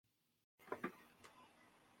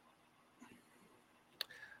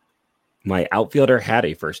My outfielder had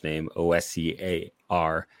a first name,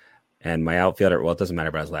 Oscar, and my outfielder, well, it doesn't matter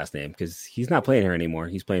about his last name because he's not playing here anymore.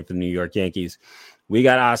 He's playing for the New York Yankees. We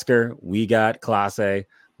got Oscar, we got Clase,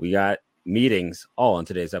 we got meetings, all on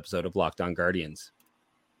today's episode of Locked On Guardians.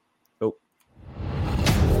 Oh.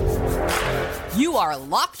 You are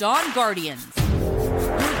Locked On Guardians,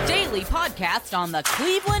 your daily podcast on the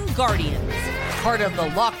Cleveland Guardians, part of the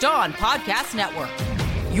Locked On Podcast Network,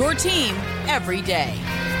 your team every day.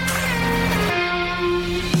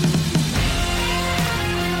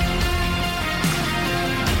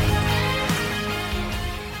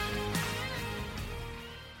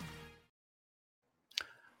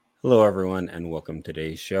 Hello, everyone, and welcome to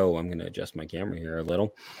today's show. I'm going to adjust my camera here a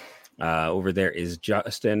little. Over there is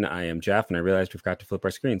Justin. I am Jeff, and I realized we forgot to flip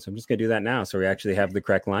our screen, so I'm just going to do that now so we actually have the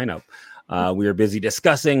correct lineup. We are busy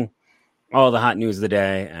discussing all the hot news of the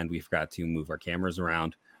day, and we forgot to move our cameras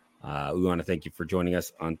around. We want to thank you for joining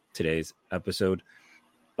us on today's episode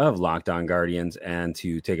of Locked On Guardians, and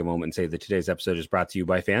to take a moment and say that today's episode is brought to you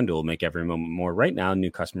by FanDuel. Make every moment more. Right now,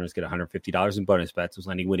 new customers get $150 in bonus bets with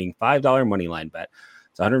any winning $5 money line bet.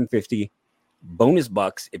 It's 150 bonus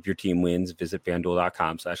bucks if your team wins. Visit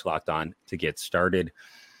FanDuel.com/lockedon to get started.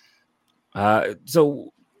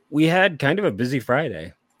 So we had kind of a busy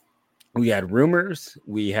Friday. We had rumors.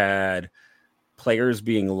 We had players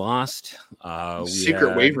being lost.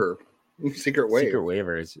 Secret waivers.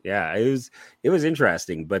 Yeah, it was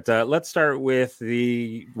interesting. But let's start with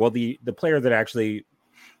the player that actually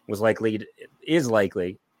is likely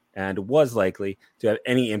to have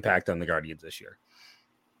any impact on the Guardians this year.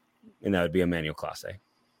 And that would be Emmanuel Clase.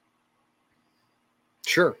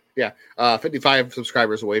 Sure. Yeah. 55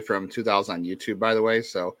 subscribers away from 2,000 on YouTube, by the way.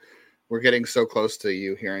 So we're getting so close to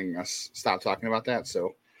you hearing us stop talking about that.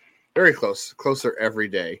 So very close, closer every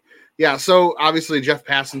day. Yeah. So obviously Jeff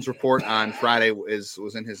Passan's report on Friday was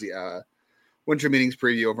in his winter meetings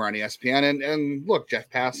preview over on ESPN. And look, Jeff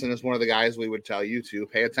Passan is one of the guys we would tell you to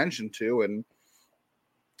pay attention to and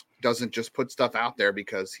doesn't just put stuff out there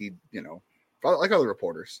because he, like other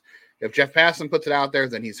reporters. If Jeff Passan puts it out there,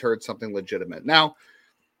 then he's heard something legitimate. Now,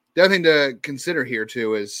 the other thing to consider here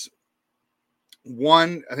too is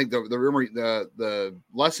one, I think the rumor, the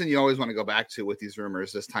lesson you always want to go back to with these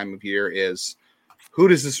rumors this time of year is who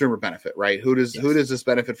does this rumor benefit, right? Who does this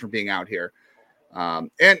benefit from being out here? And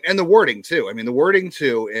the wording too. I mean, the wording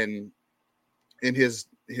too in his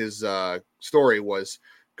story was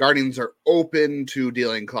Guardians are open to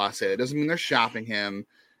dealing Clase. It doesn't mean they're shopping him.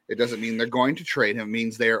 It doesn't mean they're going to trade him. It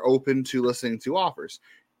means they are open to listening to offers.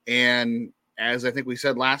 And as I think we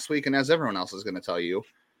said last week, and as everyone else is going to tell you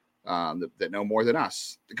that know more than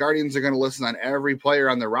us, the Guardians are going to listen on every player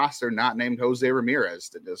on the roster not named Jose Ramirez.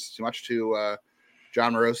 That is too much to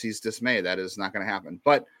John Morosi's dismay. That is not going to happen.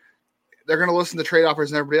 But they're going to listen to trade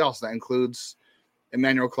offers and everybody else. That includes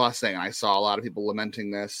Emmanuel Clase. And I saw a lot of people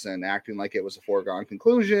lamenting this and acting like it was a foregone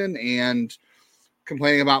conclusion and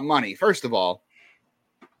complaining about money. First of all,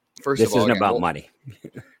 this isn't about money.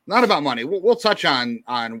 Not about money. We'll touch on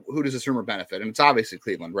who does this rumor benefit, and it's obviously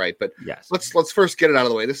Cleveland, right? But yes, let's first get it out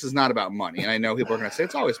of the way. This is not about money, and I know people are going to say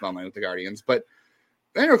it's always about money with the Guardians, but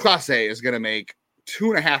Emmanuel Clase is going to make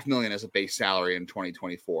 $2.5 million as a base salary in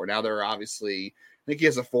 2024. Now there are obviously, I think he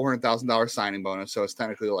has a $400,000 signing bonus, so it's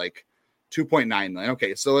technically like $2.9 million.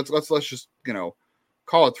 Okay, so let's just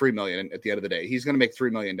call it $3 million at the end of the day. He's going to make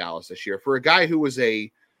 $3 million this year for a guy who was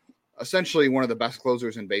essentially one of the best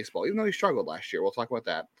closers in baseball, even though he struggled last year. We'll talk about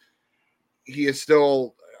that. He is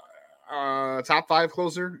still a top 5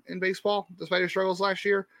 closer in baseball, despite his struggles last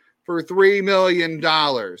year, for $3 million.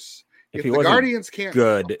 If the Guardians can't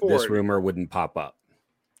this rumor wouldn't pop up,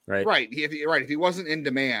 right? Right. If he wasn't in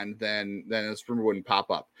demand, then this rumor wouldn't pop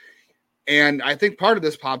up. And I think part of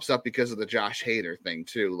this pops up because of the Josh Hader thing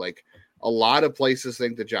too. Like a lot of places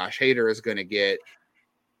think that Josh Hader is going to get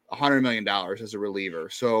 $100 million as a reliever.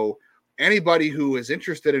 So anybody who is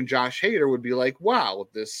interested in Josh Hader would be like, wow,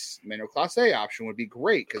 this Emmanuel Clase option would be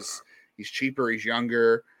great because he's cheaper, he's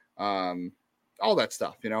younger, all that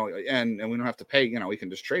stuff, and we don't have to pay, we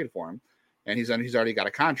can just trade for him. And he's already got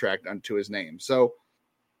a contract to his name. So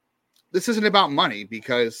this isn't about money,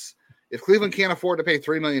 because if Cleveland can't afford to pay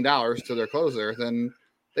 $3 million to their closer, then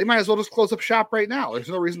they might as well just close up shop right now. There's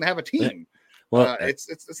no reason to have a team. Well,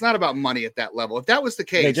 it's not about money at that level. If that was the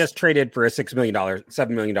case, they just traded for a $7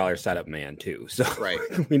 million setup man too. So right,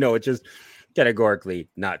 it's just categorically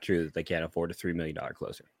not true that they can't afford a $3 million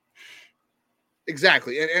closer.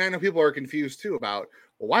 Exactly, and I know people are confused too about,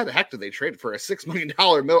 well, why the heck did they trade for a $6 million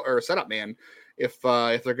or setup man if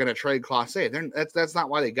they're going to trade Clase? That's not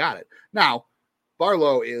why they got it. Now,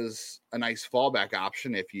 Barlow is a nice fallback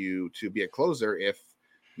option to be a closer if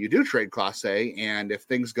you do trade Clase, and if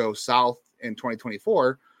things go south in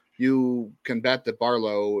 2024, you can bet that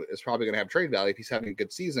Barlow is probably going to have trade value. If he's having a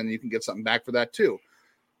good season, you can get something back for that too.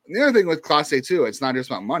 And the other thing with Clase too, it's not just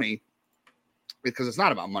about money, because it's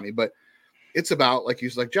not about money, but it's about, like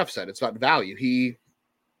Jeff said, it's about value. He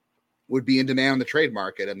would be in demand on the trade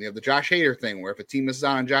market. And you have the Josh Hader thing, where if a team misses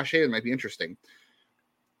out on Josh Hader, it might be interesting.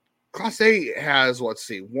 Clase has,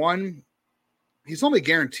 he's only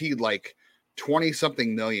guaranteed like 20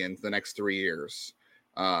 something million for the next 3 years.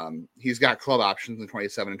 He's got club options in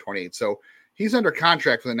 27 and 28. So he's under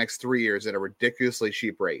contract for the next 3 years at a ridiculously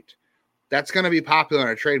cheap rate. That's going to be popular in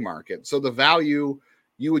a trade market. So the value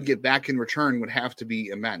you would get back in return would have to be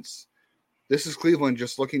immense. This is Cleveland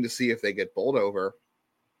just looking to see if they get bowled over.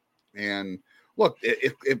 And look,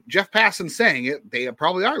 if Jeff Passan's saying it, they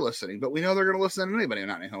probably are listening, but we know they're going to listen to anybody,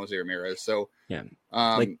 not Jose Ramirez. So yeah,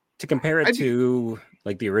 like to compare it to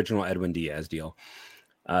like the original Edwin Diaz deal,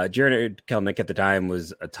 Jared Kelenic at the time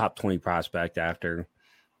was a top 20 prospect after,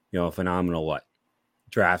 a phenomenal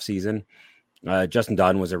draft season. Justin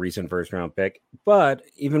Dunn was a recent first round pick, but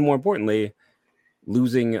even more importantly,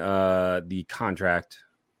 losing the contract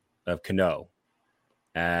of Cano.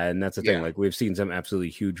 And that's the thing. Like, we've seen some absolutely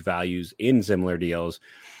huge values in similar deals.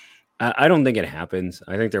 I don't think it happens.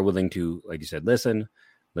 I think they're willing to, like you said, listen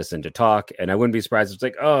to talk. And I wouldn't be surprised if it's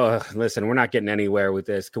like, oh, listen, we're not getting anywhere with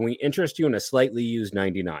this. Can we interest you in a slightly used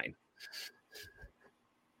 99?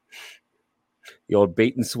 The old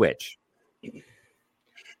bait and switch.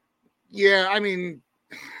 Yeah, I mean,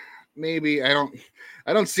 maybe I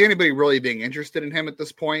don't see anybody really being interested in him at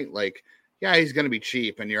this point. Like, yeah, he's going to be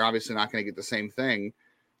cheap, and you're obviously not going to get the same thing.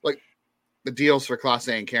 Like, the deals for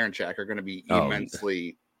Clase and Karinchak are going to be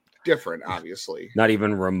immensely different, obviously. Not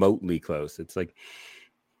even remotely close. It's like,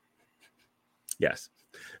 yes.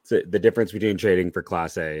 So the difference between trading for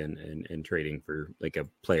Clase and trading for like a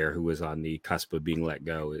player who was on the cusp of being let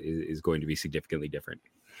go is going to be significantly different.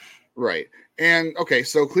 Right. And, okay,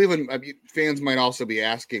 so Cleveland fans might also be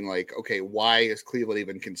asking, like, okay, why is Cleveland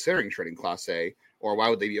even considering trading Clase? Or why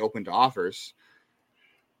would they be open to offers?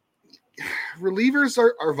 Relievers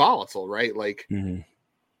are volatile, right? Like,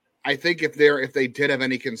 I think if they did have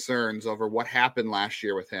any concerns over what happened last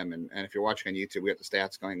year with him, and if you're watching on YouTube, we have the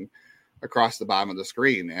stats going across the bottom of the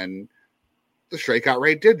screen, and the strikeout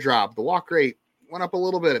rate did drop. The walk rate went up a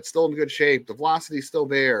little bit. It's still in good shape. The velocity's still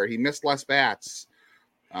there. He missed less bats.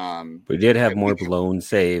 But he did have more blown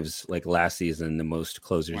saves like last season than most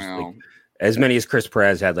closers. Well, like, as many as Chris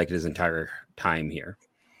Perez had like his entire time here.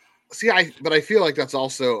 See, but I feel like that's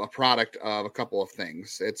also a product of a couple of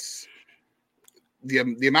things. It's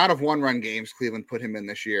the amount of one-run games Cleveland put him in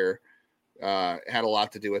this year had a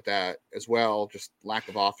lot to do with that as well. Just lack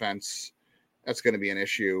of offense. That's going to be an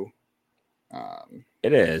issue.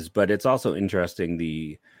 It is, but it's also interesting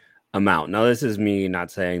the amount. Now, this is me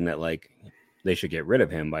not saying that like they should get rid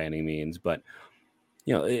of him by any means, but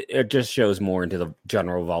it just shows more into the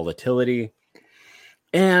general volatility.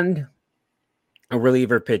 And a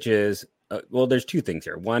reliever pitches. Well, there's two things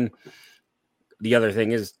here. One, the other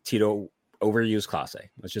thing is Tito overused Clase.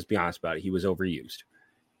 Let's just be honest about it. He was overused.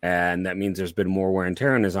 And that means there's been more wear and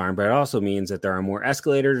tear on his arm, but it also means that there are more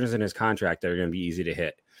escalators in his contract that are going to be easy to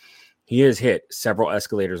hit. He has hit several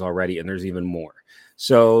escalators already, and there's even more.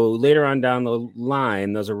 So later on down the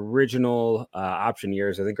line, those original option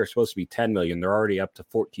years, I think, are supposed to be $10 million. They're already up to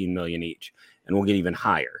 $14 million each, and we'll get even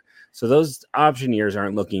higher. So those option years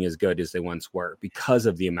aren't looking as good as they once were because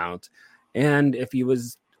of the amount. And if he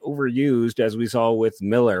was overused, as we saw with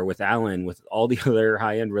Miller, with Allen, with all the other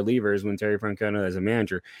high-end relievers when Terry Francona as a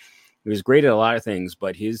manager, he was great at a lot of things,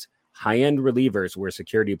 but his high-end relievers were a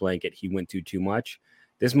security blanket he went to too much.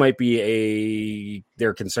 This might be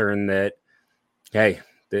their concern that, hey,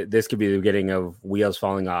 this could be the beginning of wheels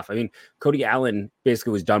falling off. I mean, Cody Allen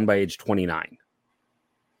basically was done by age 29.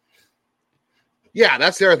 Yeah,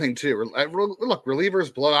 that's the other thing too. Look,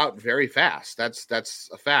 relievers blow out very fast. That's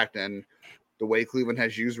a fact, and the way Cleveland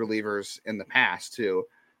has used relievers in the past too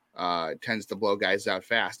tends to blow guys out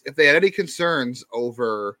fast. If they had any concerns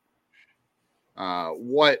over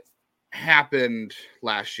what happened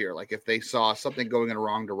last year, like if they saw something going in a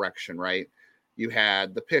wrong direction, right? You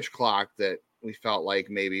had the pitch clock that we felt like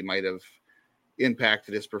maybe might have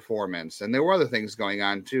impacted his performance, and there were other things going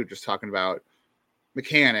on too. Just talking about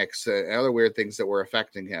mechanics and other weird things that were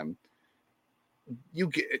affecting him.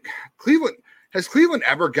 Has Cleveland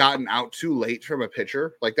ever gotten out too late from a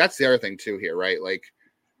pitcher? Like, that's the other thing too here, right? Like,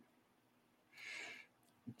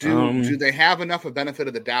 do they have enough of benefit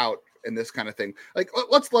of the doubt in this kind of thing? Like,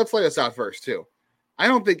 let's lay this out first too. I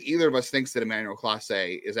don't think either of us thinks that Emmanuel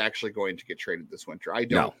Clase is actually going to get traded this winter. I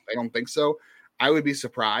don't think so. I would be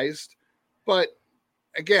surprised. But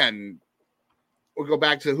again, we'll go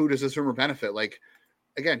back to who does this rumor benefit? Like,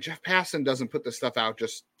 again, Jeff Passan doesn't put this stuff out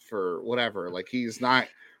just for whatever. Like, he's not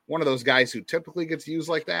one of those guys who typically gets used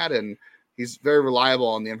like that, and he's very reliable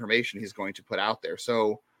on the information he's going to put out there.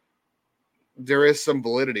 So there is some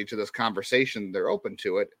validity to this conversation. They're open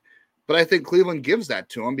to it. But I think Cleveland gives that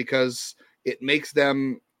to him because it makes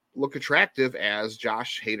them look attractive as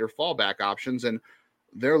Josh Hader fallback options, and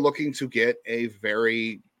they're looking to get a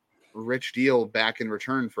very rich deal back in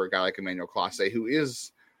return for a guy like Emmanuel Clase, who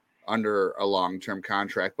is under a long-term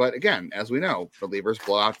contract. But again, as we know, relievers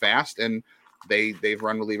blow out fast, and they've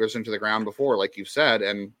run relievers into the ground before, like you've said.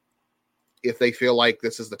 And if they feel like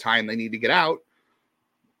this is the time they need to get out,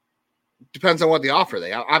 depends on what they offer.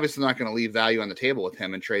 They obviously not going to leave value on the table with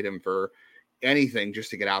him and trade him for anything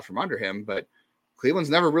just to get out from under him. But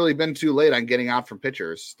Cleveland's never really been too late on getting out from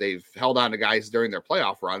pitchers. They've held on to guys during their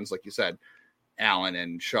playoff runs, like you said, Allen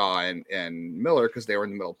and Shaw and Miller, because they were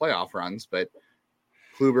in the middle of playoff runs. But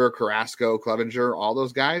Kluber, Carrasco, Clevenger, all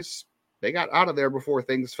those guys, they got out of there before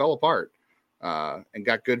things fell apart and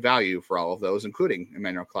got good value for all of those, including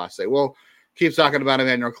Emmanuel Clase. We'll keep talking about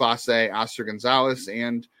Emmanuel Clase, Oscar Gonzalez,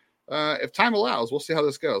 and if time allows, we'll see how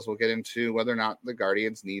this goes. We'll get into whether or not the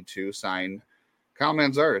Guardians need to sign Kyle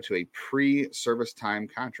Manzardo to a pre-service time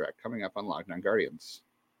contract coming up on Locked On Guardians.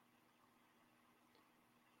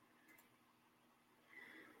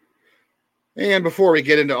 And before we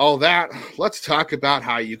get into all that, let's talk about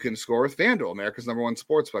how you can score with FanDuel, America's #1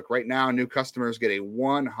 sportsbook. Right now, new customers get a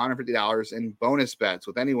 $150 in bonus bets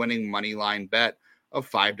with any winning money line bet of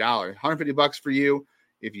 $5. $150 for you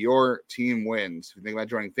if your team wins. If you think about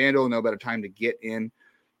joining FanDuel, no better time to get in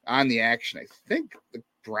on the action. I think the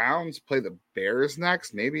Browns play the Bears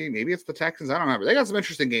next. Maybe it's the Texans. I don't remember. They got some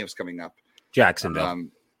interesting games coming up. Jacksonville.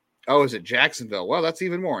 Is it Jacksonville? Well, that's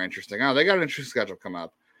even more interesting. Oh, they got an interesting schedule come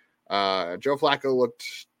up. Joe Flacco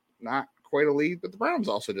looked not quite elite, but the Browns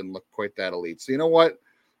also didn't look quite that elite. So you know what?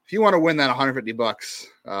 If you want to win that $150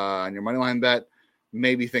 on your money line bet,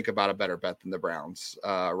 maybe think about a better bet than the Browns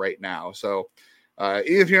right now. So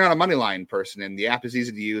even if you're not a money line person, and the app is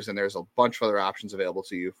easy to use, and there's a bunch of other options available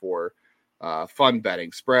to you for fun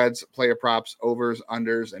betting, spreads, player props, overs,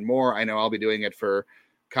 unders, and more. I know I'll be doing it for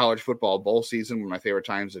college football bowl season, one of my favorite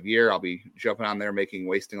times of year. I'll be jumping on there,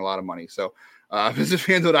 wasting a lot of money. So visit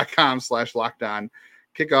FanDuel.com/lockedon.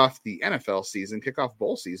 Kick off the NFL season, kick off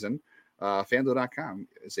bowl season. FanDuel.com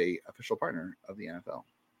is a official partner of the NFL.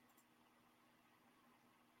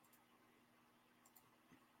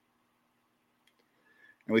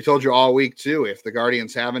 And we told you all week, too, if the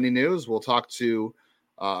Guardians have any news, we'll talk to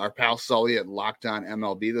our pal Sully at Locked On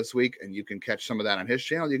MLB this week, and you can catch some of that on his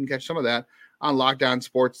channel. You can catch some of that on Locked On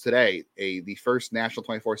Sports Today, the first national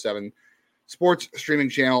 24/7 sports streaming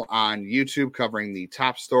channel on YouTube, covering the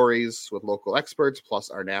top stories with local experts,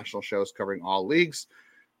 plus our national shows covering all leagues.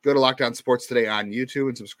 Go to Locked On Sports Today on YouTube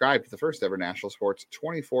and subscribe to the first ever national sports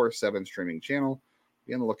 24/7 streaming channel.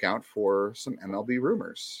 Be on the lookout for some MLB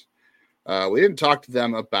rumors. We didn't talk to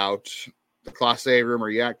them about the Clase rumor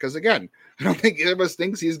yet, because again, I don't think any of us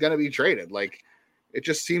thinks he's going to be traded. Like, it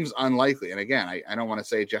just seems unlikely. And again, I don't want to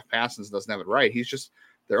say Jeff Passan doesn't have it right. He's just,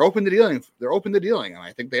 they're open to dealing. They're open to dealing him.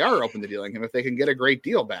 I think they are open to dealing him if they can get a great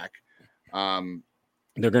deal back.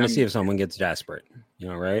 They're going to see if someone gets desperate,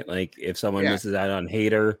 right? Like if someone misses out on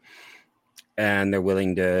Hader and they're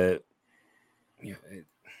willing to,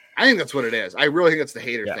 I think that's what it is. I really think it's the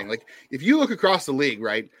Hader thing. Like if you look across the league,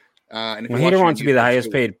 right? And if Hader wants to be the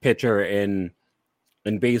highest paid pitcher in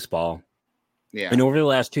baseball. Yeah. And over the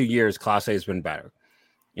last 2 years, Clase has been better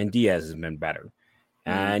and Diaz has been better.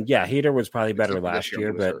 And Hader was probably better last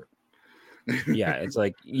year, but it's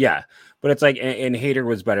like, but it's like, and Hader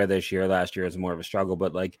was better this year. Last year is more of a struggle,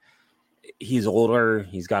 but like he's older.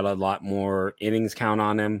 He's got a lot more innings count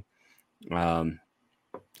on him.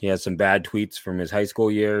 He has some bad tweets from his high school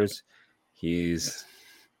years.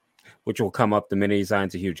 Which will come up the minute he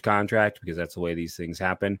signs a huge contract, because that's the way these things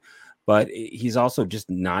happen. But he's also just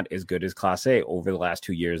not as good as Clase over the last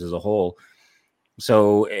 2 years as a whole.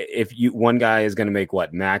 So if one guy is going to make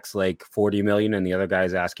max like 40 million, and the other guy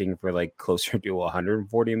is asking for like closer to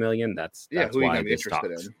 140 million, that's who are you why going to be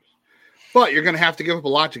interested in. But you're going to have to give up a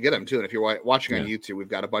lot to get him too. And if you're watching on YouTube, we've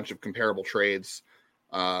got a bunch of comparable trades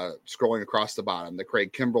scrolling across the bottom. The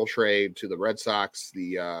Craig Kimbrell trade to the Red Sox,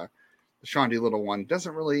 the Sean D. Little one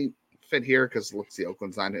doesn't really fit here because let's see,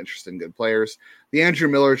 Oakland's not interested in good players. The Andrew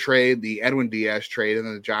Miller trade, the Edwin Diaz trade, and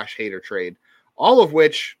then the Josh Hader trade, all of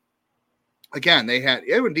which, again,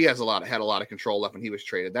 Edwin Diaz had a lot of control left when he was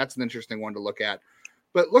traded. That's an interesting one to look at.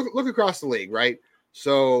 But look across the league, right?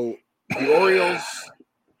 So the Orioles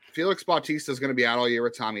Felix Bautista is going to be out all year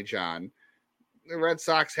with Tommy John. The Red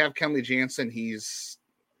Sox have Kenley Jansen. He's,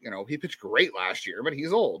 he pitched great last year, but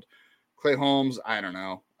he's old. Clay Holmes, I don't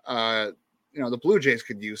know. The Blue Jays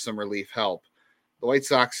could use some relief help. The White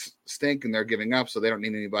Sox stink and they're giving up, so they don't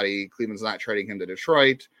need anybody. Cleveland's not trading him to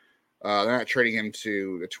Detroit. They're not trading him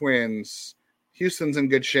to the Twins. Houston's in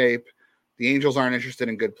good shape. The Angels aren't interested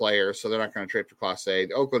in good players, so they're not going to trade for Clase.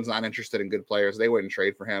 The Oakland's not interested in good players. They wouldn't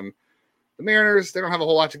trade for him. The Mariners, they don't have a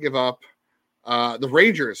whole lot to give up. The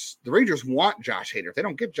Rangers want Josh Hader. If they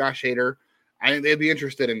don't get Josh Hader, I think they'd be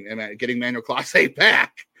interested in getting Emmanuel Clase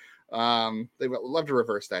back. They would love to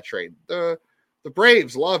reverse that trade. The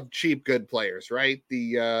Braves love cheap, good players, right?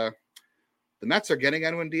 The Mets are getting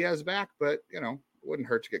Edwin Diaz back, but, it wouldn't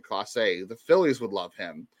hurt to get Clase. The Phillies would love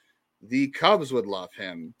him. The Cubs would love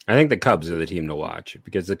him. I think the Cubs are the team to watch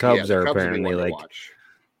because the Cubs are apparently like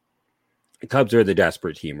the Cubs are the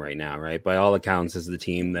desperate team right now, right? By all accounts, is the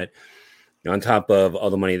team that, on top of all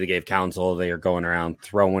the money they gave Council, they are going around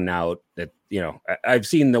throwing out that, I've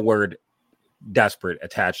seen the word desperate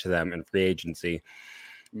attached to them in free agency.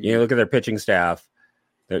 Look at their pitching staff.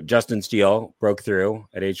 Justin Steele broke through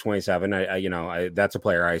at age 27. That's a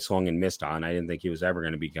player I swung and missed on. I didn't think he was ever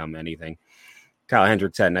going to become anything. Kyle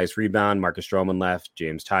Hendricks had a nice rebound. Marcus Stroman left.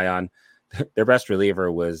 James Tyon. Their best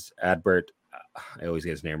reliever was Adbert. I always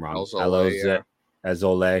get his name wrong.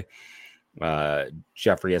 Azole,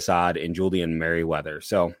 Jeffrey Assad, and Julian Merriweather.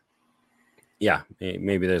 So, yeah,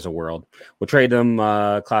 maybe there's a world. We'll trade them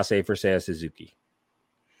Class A for Seiya Suzuki.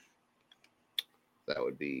 That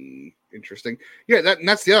would be interesting. Yeah,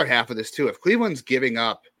 that's the other half of this, too. If Cleveland's giving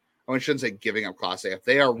up, I shouldn't say giving up Class A. If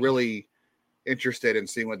they are really interested in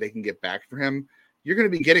seeing what they can get back for him, you're going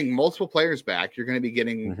to be getting multiple players back. You're going to be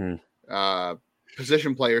getting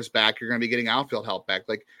position players back. You're going to be getting outfield help back.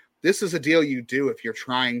 Like, this is a deal you do if you're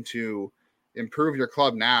trying to improve your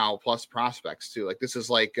club now, plus prospects too. Like, this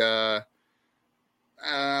is like the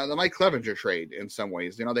Mike Clevenger trade in some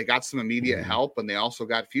ways. They got some immediate help and they also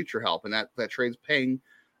got future help, and that trade's paying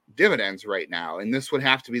dividends right now. And this would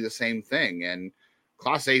have to be the same thing. And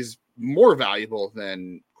Class A's more valuable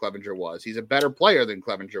than Clevenger was. He's a better player than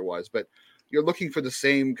Clevenger was, but you're looking for the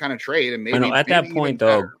same kind of trade. And maybe I know at that point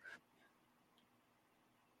though,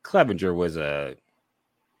 Clevenger was a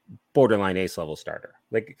borderline ace level starter.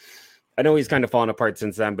 Like, I know he's kind of fallen apart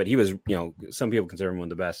since then, but he was, some people consider him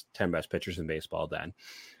one of the 10 best pitchers in baseball then.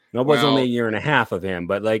 It was only a year and a half of him,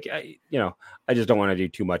 but I just don't want to do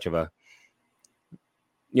too much of a,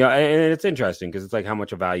 and it's interesting because it's like how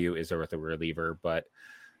much of value is there with a reliever, but.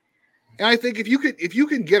 And I think if you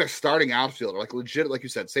can get a starting outfielder, like legit, like you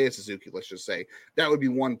said, say it's Suzuki, let's just say, that would be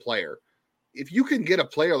one player. If you can get a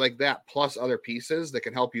player like that plus other pieces that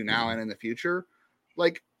can help you now and in the future,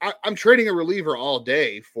 like I'm trading a reliever all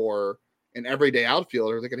day for an everyday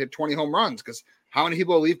outfielder that can hit 20 home runs, because how many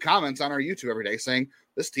people leave comments on our YouTube every day saying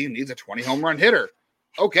this team needs a 20 home run hitter?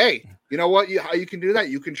 Okay, you know what? How you can do that?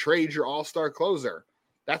 You can trade your all-star closer.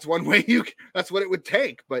 That's one way that's what it would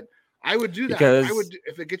take, but I would do that. I would,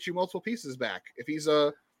 if it gets you multiple pieces back. If he's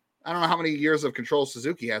I don't know how many years of control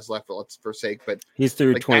Suzuki has left, let's forsake, but he's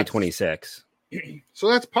through 2026. So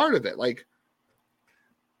that's part of it. Like,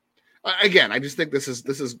 again, I just think this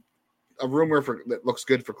is a rumor that looks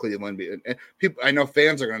good for Cleveland. And people, I know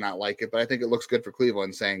fans are going to not like it, but I think it looks good for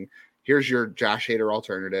Cleveland saying, here's your Josh Hader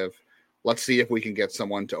alternative. Let's see if we can get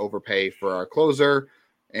someone to overpay for our closer.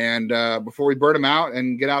 And before we burn him out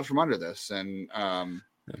and get out from under this. And,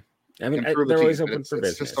 they're always open for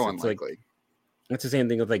business. It's just so unlikely. It's the same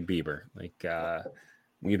thing with like Bieber. Like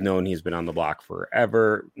we've known he's been on the block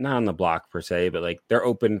forever. Not on the block per se, but like they're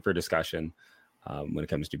open for discussion when it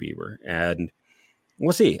comes to Bieber. And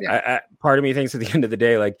we'll see. Yeah. Part of me thinks at the end of the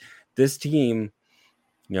day, like this team,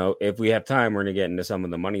 if we have time, we're going to get into some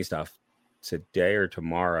of the money stuff today or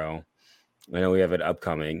tomorrow. I know we have it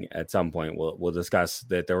upcoming at some point. We'll discuss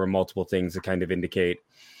that there were multiple things that kind of indicate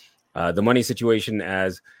the money situation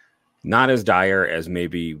as not as dire as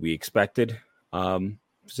maybe we expected.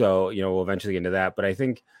 So, we'll eventually get into that. But I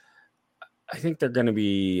think they're going to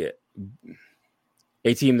be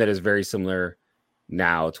a team that is very similar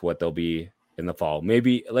now to what they'll be in the fall.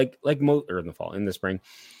 Maybe or in the fall, in the spring.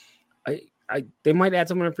 They might add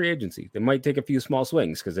someone in free agency. They might take a few small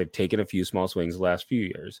swings because they've taken a few small swings the last few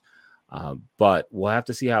years. But we'll have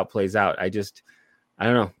to see how it plays out. I don't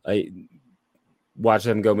know. I watch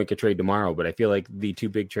them go make a trade tomorrow, but I feel like the two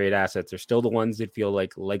big trade assets are still the ones that feel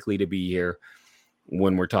like likely to be here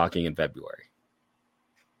when we're talking in February.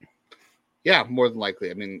 Yeah, more than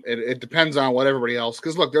likely. I mean, it depends on what everybody else,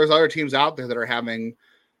 because look, there's other teams out there that are having,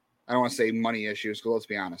 I don't want to say money issues, because let's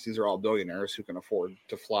be honest, these are all billionaires who can afford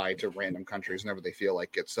to fly to random countries whenever they feel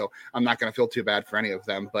like it. So I'm not going to feel too bad for any of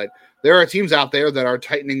them. But there are teams out there that are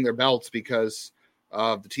tightening their belts because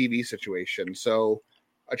of the TV situation. So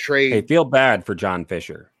a trade. Hey, feel bad for John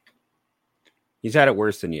Fisher. He's had it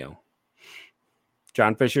worse than you.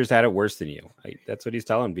 John Fisher's had it worse than you. That's what he's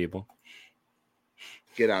telling people.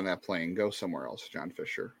 Get on that plane. Go somewhere else, John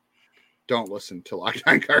Fisher. Don't listen to Locked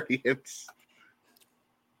On Guardians.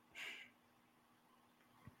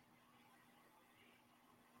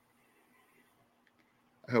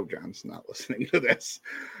 I hope John's not listening to this.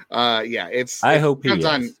 I hope he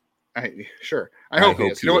is. Sure. I hope he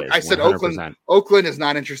is. You know what? I said 100%. Oakland is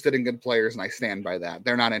not interested in good players, and I stand by that.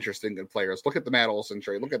 They're not interested in good players. Look at the Matt Olson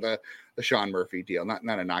trade. Look at the Sean Murphy deal. Not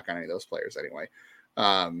a knock on any of those players anyway.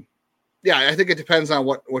 I think it depends on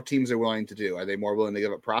what teams are willing to do. Are they more willing to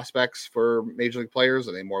give up prospects for major league players?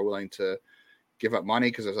 Are they more willing to give up money?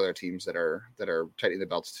 Because there's other teams that are tightening the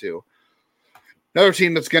belts too. Another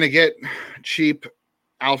team that's going to get cheap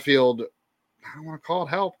outfield. I don't want to call it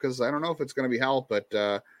help, because I don't know if it's going to be help, but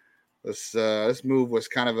this move was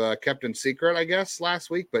kind of kept in secret, I guess,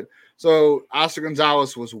 last week. But so Oscar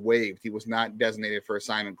Gonzalez was waived. He was not designated for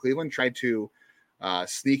assignment. Cleveland tried to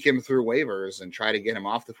sneak him through waivers and try to get him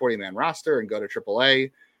off the 40-man roster and go to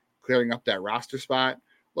AAA, clearing up that roster spot.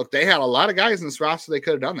 Look, they had a lot of guys in this roster they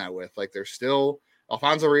could have done that with. Like, there's still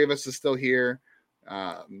Alfonso Rivas is still here.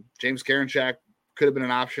 James Karinchak could have been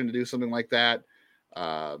an option to do something like that.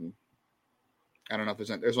 I don't know if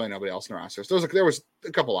there's really nobody else in the roster. So there was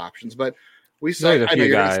a couple options, but we said, I know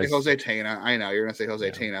you're going to say Jose Tena. I know you're going to say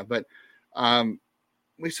Jose Tena, but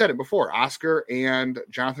we said it before. Oscar and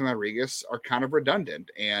Jonathan Rodriguez are kind of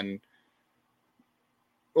redundant, and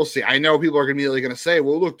we'll see. I know people are immediately going to say,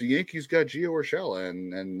 well, look, the Yankees got Gio Urshela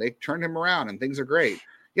and they turned him around and things are great.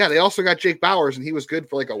 Yeah, they also got Jake Bauers, and he was good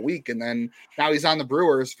for like a week, and then now he's on the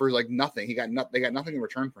Brewers for like nothing. They got nothing in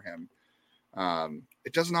return for him.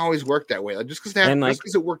 It doesn't always work that way. Like, just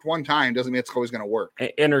because it worked one time doesn't mean it's always going to work.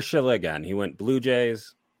 And Urshela again, he went Blue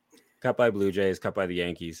Jays, cut by Blue Jays, cut by the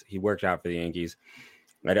Yankees. He worked out for the Yankees.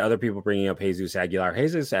 I had other people bringing up Jesus Aguilar.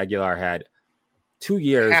 Jesus Aguilar had 2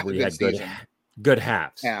 years where he had good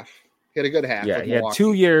halves. He had a good half. Yeah, he had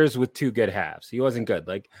 2 years with 2 good halves. He wasn't good.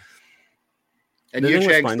 And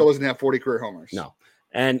Uchang still doesn't have 40 career homers. No.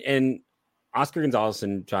 And Oscar Gonzalez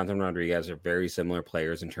and Jonathan Rodriguez are very similar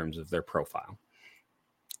players in terms of their profile.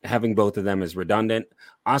 Having both of them is redundant.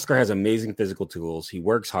 Oscar has amazing physical tools. He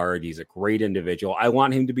works hard. He's a great individual. I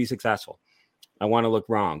want him to be successful. I want to look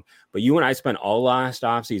wrong. But you and I spent all last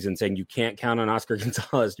offseason saying you can't count on Oscar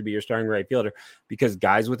Gonzalez to be your starting right fielder because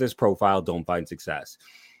guys with this profile don't find success.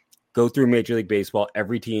 Go through Major League Baseball.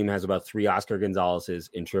 Every team has about 3 Oscar Gonzalez's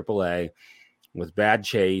in AAA with bad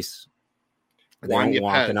chase. They don't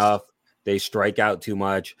walk enough. They strike out too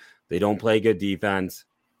much. They don't play good defense.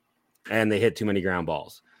 And they hit too many ground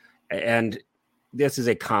balls. And this is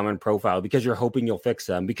a common profile because you're hoping you'll fix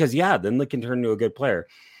them. Because, then they can turn into a good player.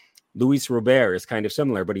 Luis Robert is kind of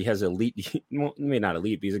similar, but he has elite, well, maybe not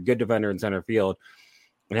elite, but he's a good defender in center field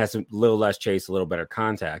and has a little less chase, a little better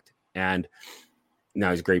contact. And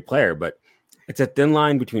now he's a great player, but it's a thin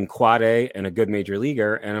line between quad A and a good major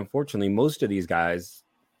leaguer. And unfortunately, most of these guys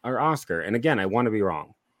are Oscar. And again, I want to be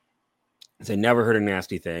wrong. I never heard a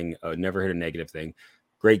nasty thing, never heard a negative thing.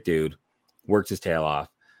 Great dude, works his tail off.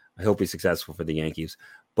 I hope he's successful for the Yankees.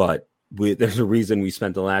 But there's a reason we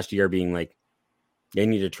spent the last year being like, they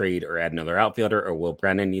need to trade or add another outfielder, or Will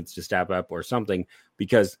Brennan needs to step up or something,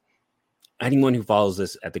 because anyone who follows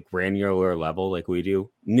this at the granular level like we do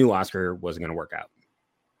knew Oscar wasn't going to work out.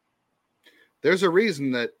 There's a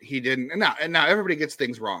reason that he didn't. And now everybody gets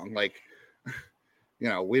things wrong. Like,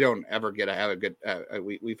 we don't ever have a good,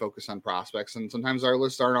 we focus on prospects, and sometimes our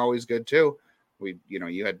lists aren't always good too.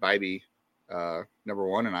 You had Bybee number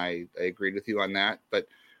 1, and I agreed with you on that. But,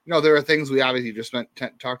 there are things we obviously just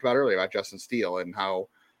talked about earlier about Justin Steele and how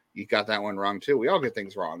you got that one wrong too. We all get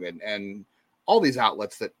things wrong, and all these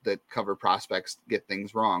outlets that cover prospects get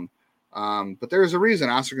things wrong. But there's a reason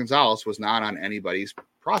Oscar Gonzalez was not on anybody's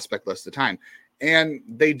prospect list at the time. And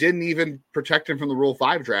they didn't even protect him from the Rule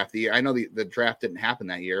 5 draft. I know the draft didn't happen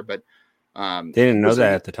that year, but they didn't know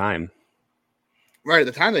that at the time. Right, at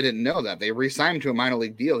the time they didn't know that. They re-signed him to a minor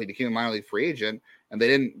league deal. He became a minor league free agent, and they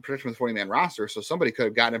didn't protect him with the 40-man roster, so somebody could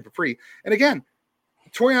have gotten him for free. And again,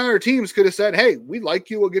 29 other teams could have said, hey, we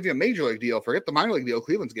like you, we'll give you a major league deal. Forget the minor league deal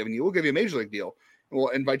Cleveland's giving you. We'll give you a major league deal, and we'll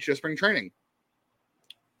invite you to spring training.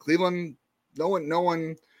 Cleveland, no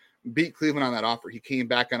one beat Cleveland on that offer. He came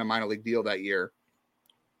back on a minor league deal that year.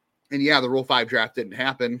 And the Rule 5 draft didn't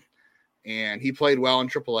happen. and he played well in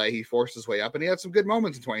AAA. He forced his way up, and he had some good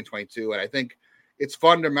moments in 2022. And I think it's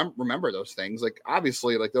fun to remember those things. Like,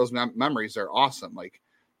 obviously, like, those memories are awesome. Like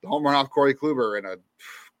the home run off Corey Kluber in a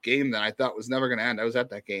game that I thought was never going to end. I was at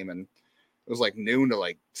that game, and it was like noon to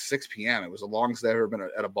like 6 p.m. It was the longest I've ever been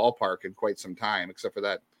at a ballpark in quite some time, except for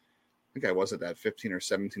that. I think I was at that 15 or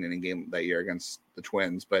 17 inning game that year against the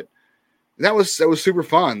Twins, but that was super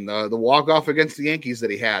fun. The walk off against the Yankees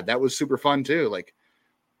that he had, that was super fun too. Like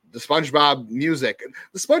the SpongeBob music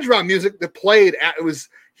that played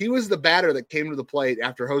he was the batter that came to the plate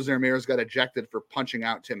after Jose Ramirez got ejected for punching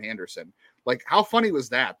out Tim Anderson. Like, how funny was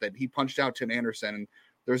that he punched out Tim Anderson, and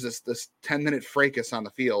there's this 10-minute fracas on the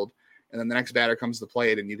field, and then the next batter comes to the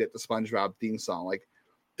plate and you get the SpongeBob theme song. Like,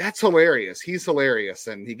 that's hilarious. He's hilarious,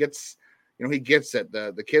 and he gets it.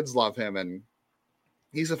 The kids love him, and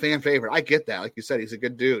he's a fan favorite. I get that. Like you said, he's a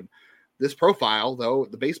good dude. This profile, though,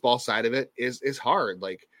 the baseball side of it is hard.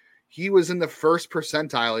 Like, he was in the first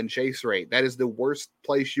percentile in chase rate. That is the worst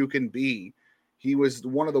place you can be. He was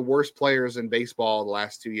one of the worst players in baseball the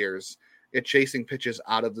last 2 years at chasing pitches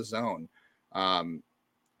out of the zone.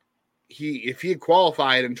 If he had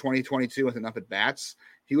qualified in 2022 with enough at bats,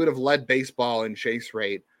 he would have led baseball in chase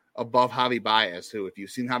rate above Javi Baez, who, if you've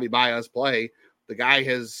seen Javi Baez play, the guy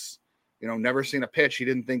has, never seen a pitch he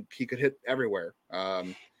didn't think he could hit everywhere.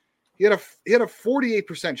 He had a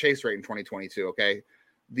 48% chase rate in 2022. Okay.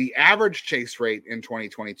 The average chase rate in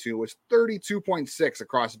 2022 was 32.6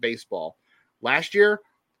 across baseball. Last year,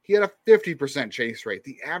 he had a 50% chase rate.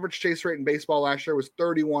 The average chase rate in baseball last year was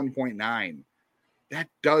 31.9. That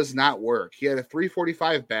does not work. He had a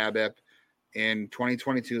 345 BABIP in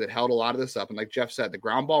 2022 that held a lot of this up. And like Jeff said, the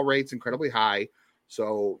ground ball rate's incredibly high.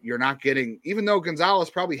 So you're not getting, even though Gonzalez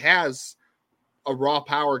probably has a raw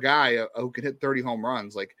power guy who can hit 30 home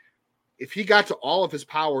runs, like, if he got to all of his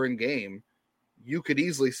power in game, you could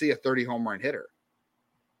easily see a 30 home run hitter.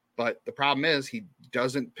 But the problem is he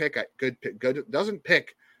doesn't pick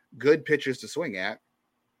good pitches to swing at.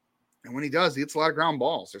 And when he does, he hits a lot of ground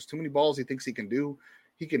balls. There's too many balls he thinks he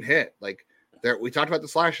can hit. Like, we talked about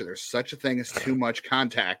this last year. There's such a thing as too much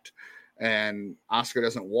contact, and Oscar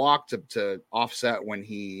doesn't walk to offset when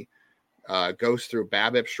he goes through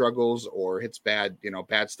BABIP struggles or hits bad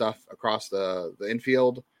stuff across the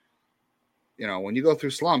infield. When you go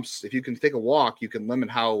through slumps, if you can take a walk, you can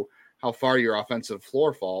limit how far your offensive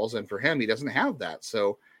floor falls. And for him, he doesn't have that.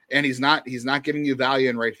 So, and he's not giving you value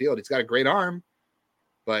in right field. He's got a great arm,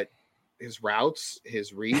 but his routes,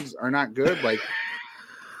 his reads are not good. Like,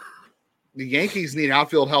 the Yankees need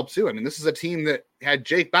outfield help too. I mean, this is a team that had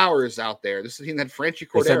Jake Bauers out there. This is a team that had Franchi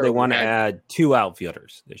Cordero. They said they want to add 2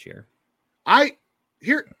 outfielders this year.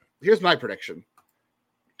 Here's my prediction.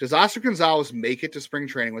 Does Oscar Gonzalez make it to spring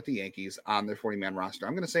training with the Yankees on their 40-man roster?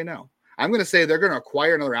 I'm going to say no. I'm going to say they're going to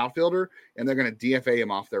acquire another outfielder, and they're going to DFA him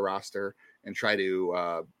off their roster and try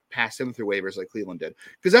to pass him through waivers like Cleveland did.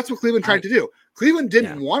 Because that's what Cleveland tried to do. Cleveland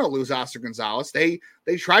didn't want to lose Oscar Gonzalez. They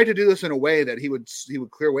tried to do this in a way that he would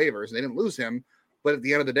clear waivers, and they didn't lose him. But at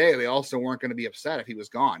the end of the day, they also weren't going to be upset if he was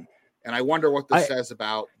gone. And I wonder what this says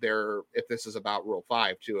about if this is about Rule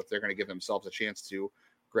 5 too, if they're going to give themselves a chance to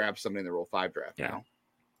grab somebody in the Rule 5 draft. Yeah.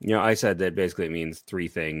 I said that basically means 3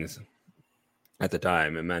 things at the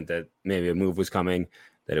time. It meant that maybe a move was coming,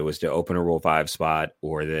 that it was to open a Rule 5 spot,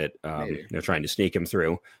 or that they're trying to sneak him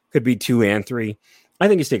through. Could be 2 and 3. I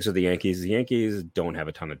think he sticks with the Yankees. The Yankees don't have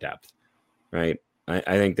a ton of depth, right? I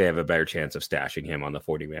think they have a better chance of stashing him on the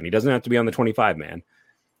 40-man. He doesn't have to be on the 25-man,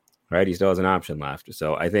 right? He still has an option left.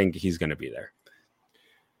 So I think he's going to be there.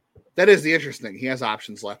 That is the interesting. He has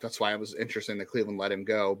options left. That's why it was interesting that Cleveland let him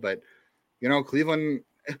go. But, Cleveland,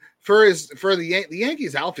 for the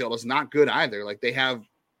Yankees outfield is not good either. Like, they have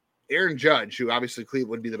Aaron Judge, who obviously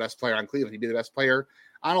Cleveland would be the best player on Cleveland. He'd be the best player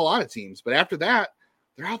on a lot of teams. But after that,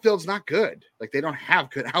 their outfield's not good. Like, they don't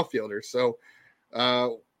have good outfielders. So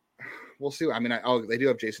we'll see. I mean, they do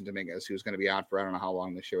have Jason Dominguez, who's going to be out for I don't know how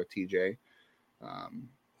long this year with TJ.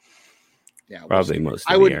 Probably most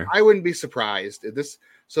of the year. I wouldn't be surprised if this.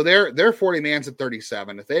 So they're 40 mans at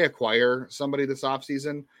 37. If they acquire somebody this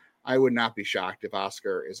offseason, I would not be shocked if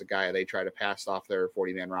Oscar is a guy they try to pass off their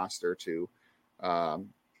 40-man roster to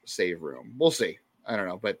save room. We'll see. I don't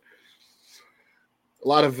know, but a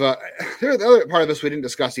lot of the other part of this we didn't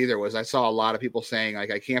discuss either was I saw a lot of people saying,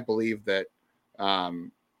 like, I can't believe that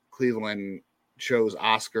Cleveland chose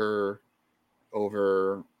Oscar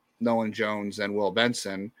over Nolan Jones and Will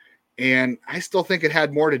Benson. And I still think it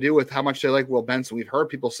had more to do with how much they like Will Benson. We've heard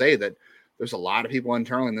people say that there's a lot of people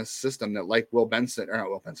internally in this system that like Will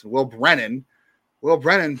Brennan Will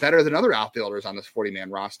Brennan better than other outfielders on this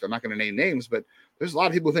 40-man roster. I'm not going to name names, but there's a lot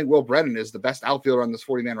of people who think Will Brennan is the best outfielder on this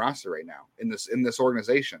 40-man roster right now in this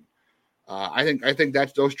organization. I think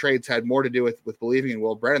that those trades had more to do with believing in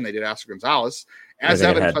Will Brennan than they did Oscar Gonzalez, as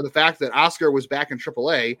evidenced by the fact that Oscar was back in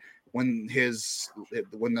AAA when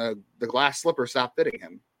the glass slipper stopped fitting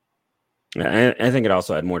him. I think it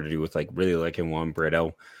also had more to do with really liking Juan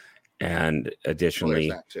Brito, and additionally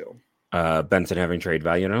that too. Benson having trade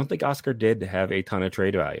value. And I don't think Oscar did have a ton of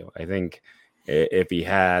trade value. I think if he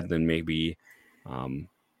had, then maybe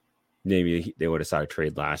they would have saw a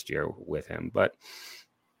trade last year with him. But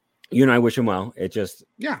I wish him well. It just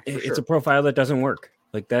it's a profile that doesn't work.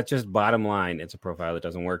 That's just bottom line. It's a profile that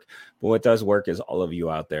doesn't work. But what does work is all of you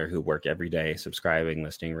out there who work every day, subscribing,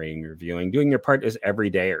 listening, rating, reviewing, doing your part as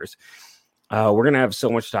everydayers. We're going to have so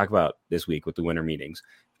much to talk about this week with the winter meetings.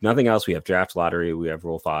 If nothing else, we have draft lottery. We have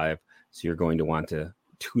Rule 5. So you're going to want to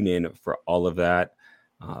tune in for all of that.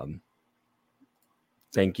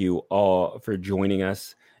 Thank you all for joining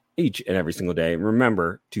us each and every single day.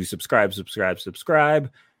 Remember to subscribe,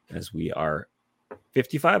 as we are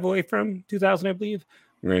 55 away from 2,000, I believe.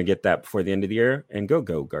 We're going to get that before the end of the year. And go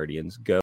Guardians, go.